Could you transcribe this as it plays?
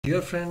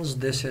Dear friends,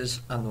 this is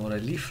Anwar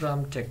Ali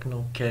from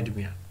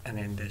Technocademia, and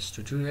in this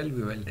tutorial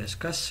we will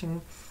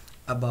discussing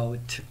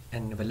about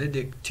invalid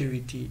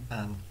activity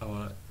and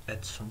our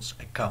Adsense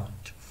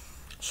account.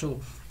 So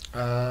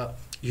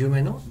you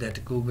may know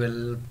that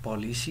Google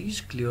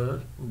policies clear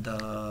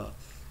the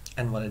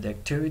invalid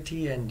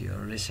activity and your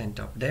recent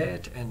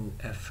update, and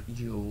if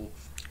you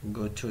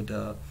go to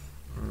the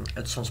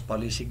Adsense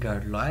policy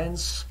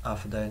guidelines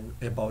of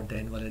about the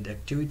invalid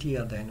activity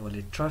or the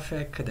invalid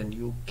traffic, then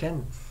you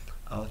can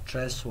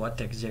trace what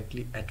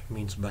exactly it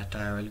means. But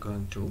I will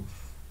going to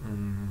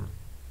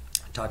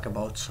talk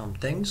about some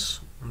things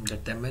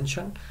that I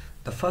mentioned.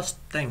 The first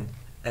thing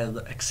is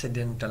the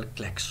accidental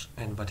clicks.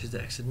 And what is the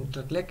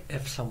accidental click?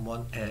 If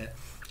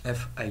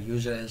a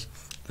user is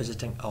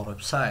visiting our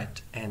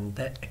website and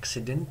they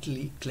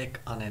accidentally click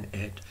on an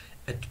ad,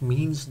 it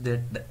means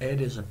that the ad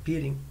is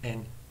appearing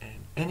in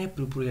an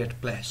inappropriate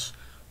place,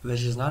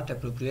 which is not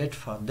appropriate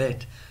for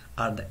that,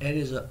 or the ad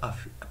is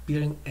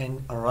appearing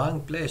in a wrong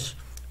place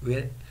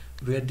where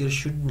there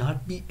should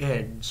not be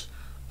ads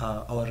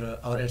or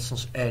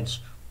AdSense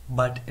ads,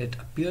 but it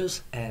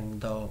appears,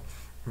 and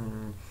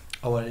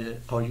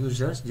our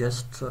users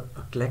just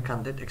click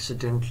on that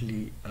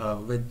accidentally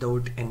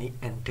without any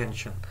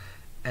intention.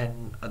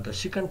 And the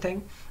second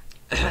thing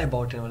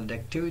about invalid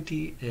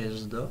activity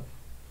is the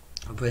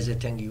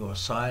visiting your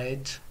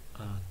site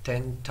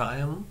 10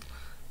 times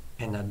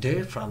in a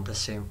day from the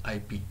same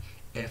IP.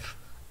 If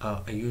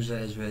a user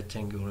is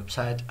visiting your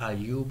website, or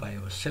you by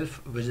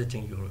yourself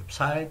visiting your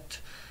website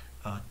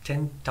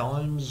 10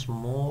 times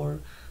more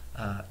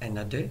in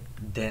a day,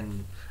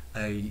 then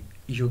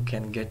you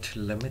can get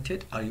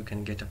limited, or you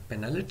can get a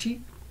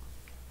penalty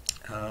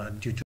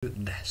due to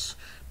this,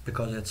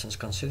 because it's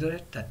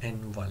considered the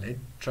invalid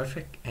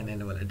traffic and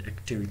invalid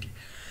activity.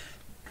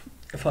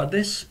 For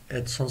this,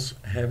 it's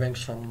having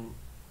some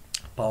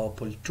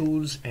powerful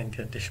tools in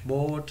their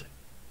dashboard,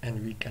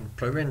 and we can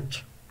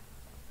prevent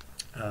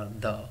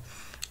the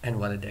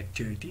invalid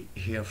activity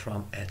here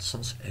from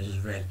Adsense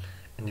as well.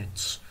 And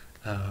it's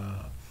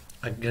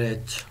a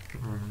great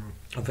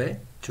way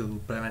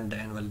to prevent the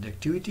invalid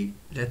activity.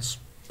 Let's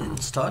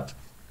start.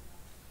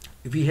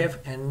 We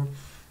have an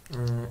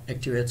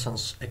active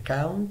Adsense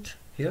account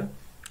here,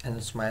 and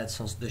it's my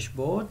Adsense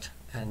dashboard,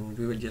 and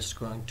we will just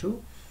going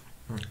to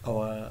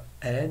our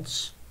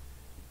ads.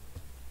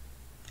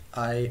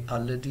 I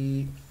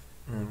already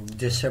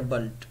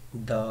disabled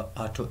the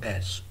auto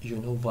ads. You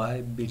know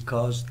why?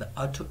 Because the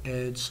auto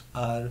ads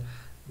are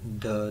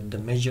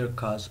the major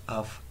cause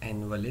of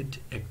invalid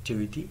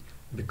activity,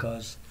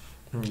 because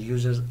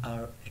users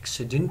are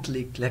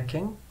accidentally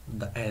clicking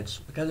the ads,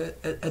 because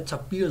it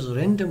appears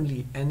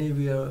randomly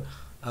anywhere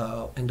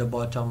in the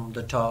bottom,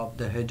 the top,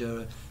 the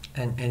header,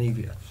 and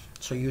anywhere.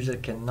 So user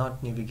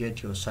cannot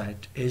navigate your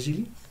site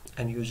easily,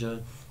 and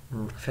user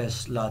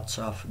face lots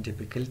of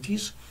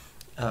difficulties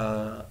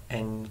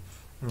and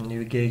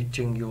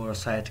navigating your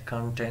site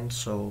content.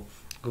 So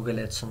Google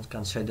AdSense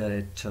consider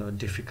it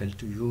difficult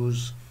to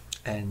use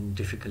and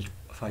difficult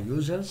for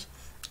users,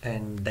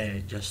 and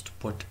they just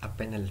put a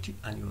penalty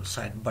on your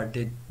site, but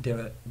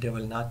they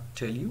will not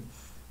tell you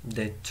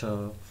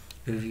that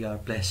we are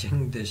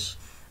placing this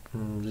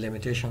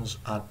limitations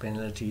or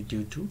penalty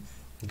due to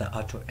the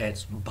auto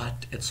ads.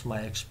 But it's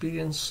my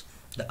experience,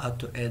 the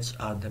auto ads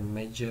are the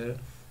major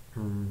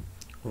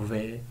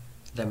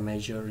the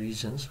major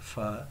reasons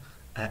for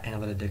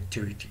invalid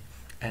activity.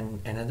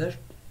 And another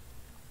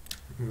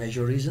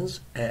major reasons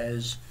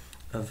is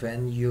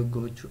when you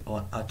go to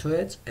our auto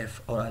ads.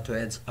 If our auto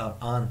ads are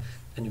on,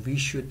 then we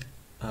should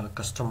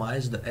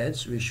customize the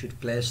ads. We should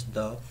place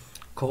the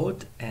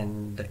code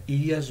and the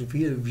areas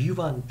where we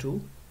want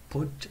to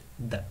put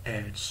the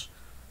ads,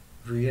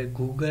 where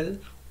Google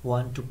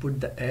want to put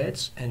the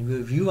ads and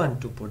where we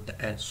want to put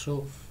the ads.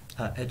 So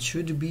it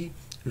should be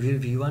where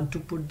we want to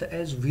put the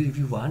ads, where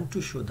we want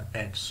to show the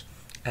ads.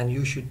 And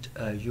you should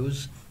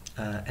use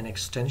an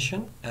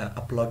extension,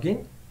 a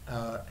plugin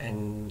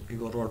in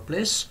your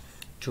WordPress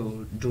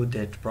to do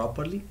that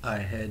properly. I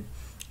had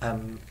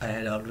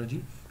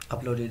already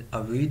uploaded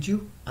a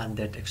video on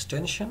that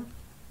extension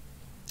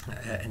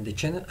in the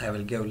channel. I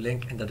will give a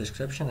link in the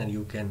description, and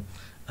you can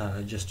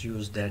just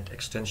use that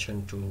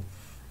extension to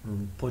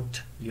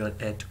put your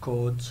ad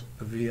codes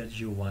where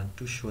you want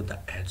to show the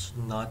ads,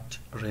 not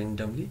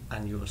randomly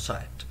on your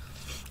site.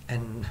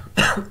 And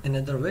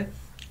another way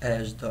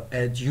is the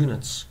ad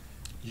units.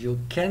 You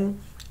can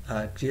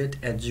create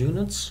ad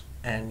units,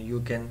 and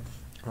you can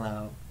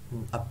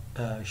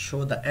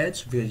show the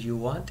ads where you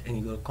want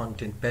in your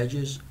content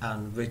pages,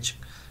 and which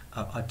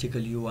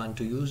article you want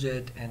to use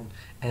it. And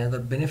another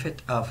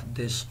benefit of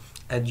this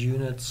ad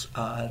units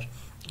are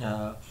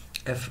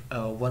if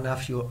one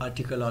of your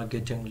article are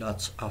getting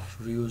lots of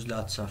views,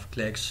 lots of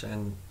clicks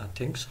and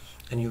things,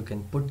 and you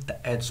can put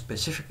the ad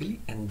specifically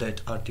in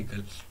that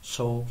article.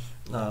 So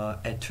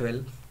it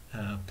will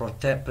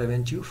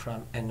prevent you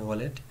from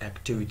invalid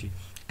activity.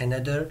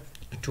 Another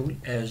tool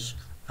is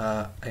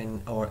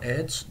in our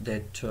ads,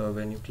 that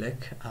when you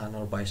click on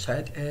our buy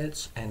side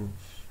ads, and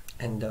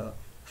in the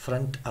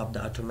front of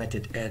the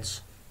automated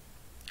ads,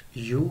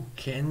 you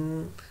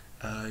can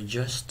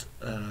just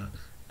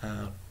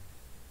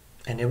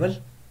enable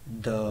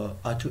the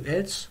auto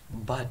ads,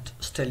 but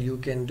still you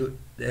can do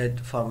ad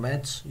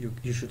formats.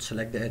 You should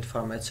select the ad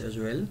formats as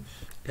well.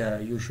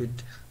 You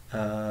should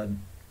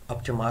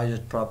optimize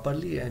it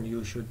properly, and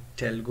you should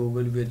tell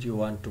Google where you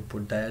want to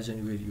put the ads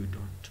and where you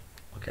don't.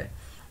 Okay,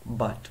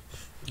 but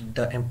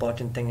the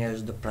important thing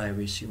is the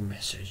privacy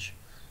message.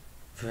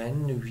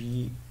 When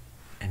we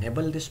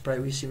enable this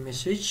privacy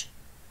message,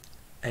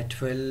 it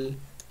will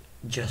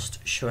just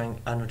showing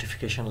a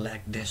notification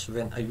like this.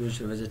 When a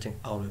user visiting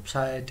our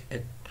website,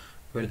 it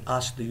will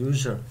ask the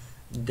user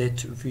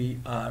that we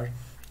are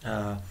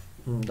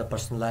the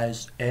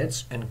personalized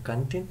ads and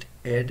content,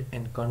 ad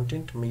and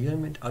content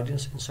measurement,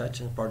 audience insights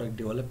and product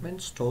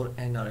development, store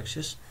and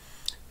access.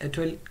 It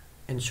will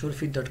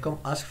insurefeed.com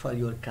ask for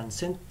your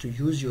consent to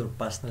use your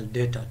personal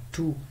data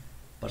to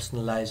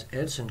personalize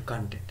ads and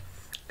content.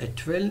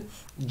 It will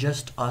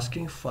just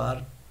asking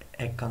for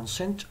a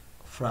consent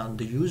from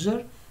the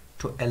user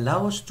to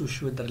allow us to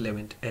show the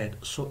relevant ad.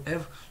 So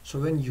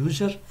when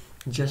user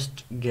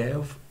just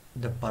gave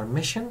the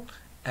permission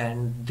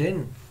and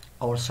then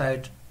our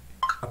site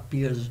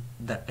appears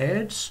the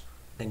ads,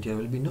 then there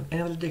will be no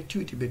invalid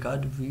activity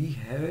because we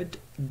had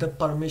the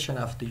permission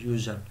of the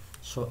user.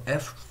 So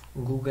if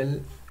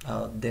Google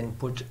then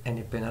put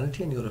any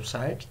penalty in your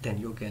website, then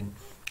you can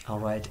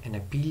write an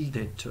appeal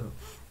that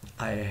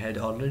I had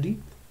already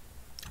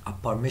a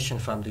permission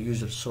from the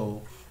user,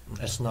 so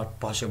it's not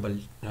possible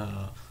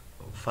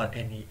for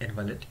any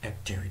invalid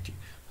activity.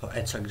 So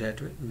it's a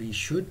great way. We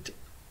should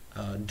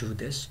do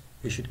this.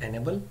 We should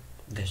enable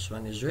this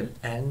one as well.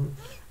 And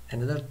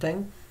another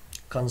thing,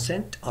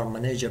 consent or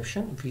manage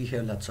option. We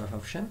have lots of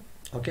option.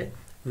 Okay,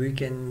 we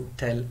can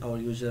tell our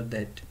user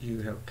that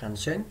you have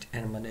consent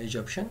and manage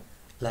option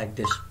like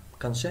this.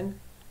 Consent,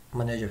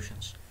 manage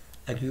options.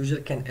 Like user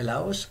can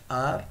allow us,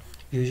 or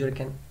user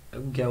can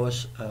give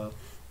us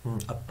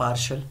a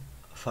partial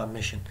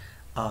permission.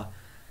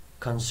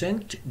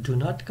 Consent, do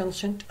not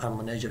consent, or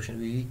manage option.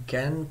 We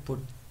can put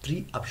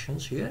three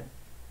options here.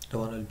 The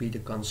one will be the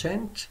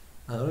consent,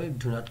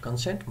 do not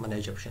consent,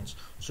 manage options.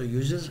 So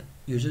users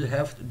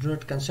have do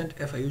not consent.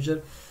 If a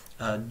user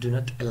do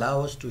not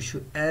allow us to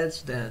show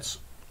ads, then it's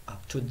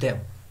up to them,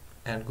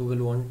 and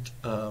Google won't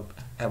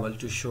able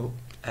to show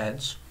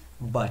ads.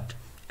 But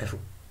if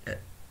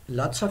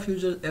lots of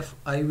users, if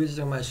I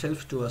visit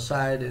myself to a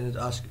site and it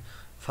asks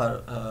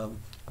for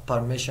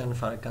permission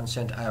for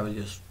consent, I will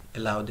just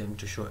allow them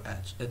to show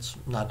ads. It's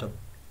not a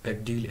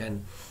big deal,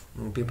 and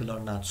people are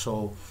not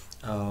so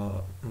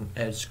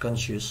ads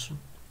conscious,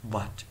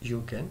 but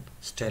you can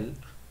still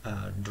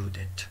do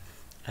that.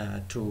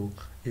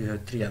 You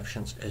have three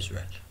options as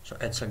well. So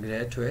it's a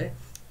great way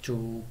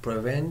to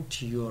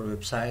prevent your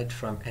website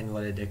from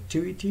invalid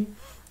activity.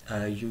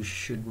 You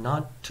should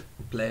not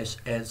place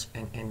ads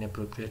in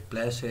inappropriate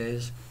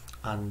places,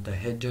 on the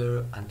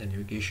header and the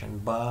navigation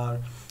bar,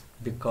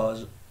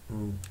 because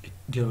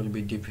there will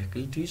be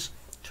difficulties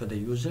to the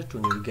user to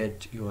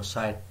navigate your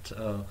site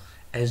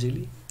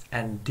easily,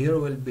 and there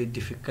will be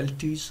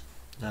difficulties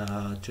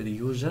to the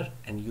user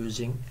and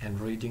using and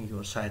reading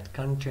your site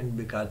content,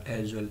 because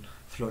as well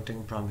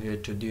floating from here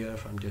to there,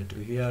 from there to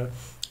here,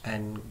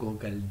 and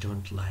Google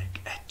don't like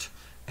it,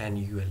 and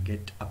you will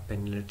get a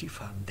penalty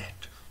for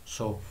that.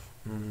 So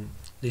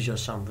these are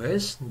some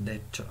ways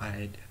that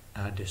I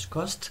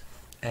discussed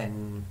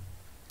in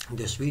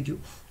this video,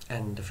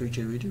 and the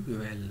future video we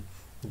will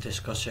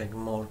discussing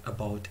more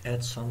about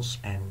Adsense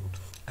and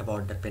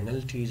about the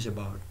penalties,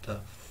 about the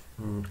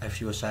if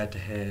your site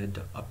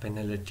had a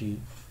penalty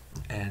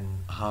and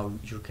how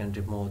you can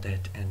remove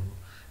that, and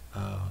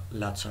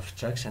lots of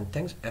tricks and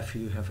things. If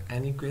you have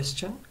any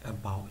question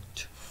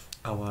about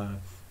our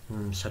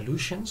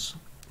solutions,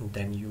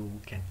 then you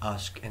can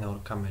ask in our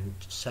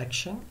comment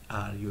section,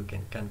 or you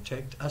can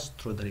contact us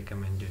through the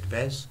recommended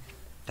ways.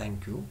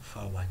 Thank you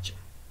for watching.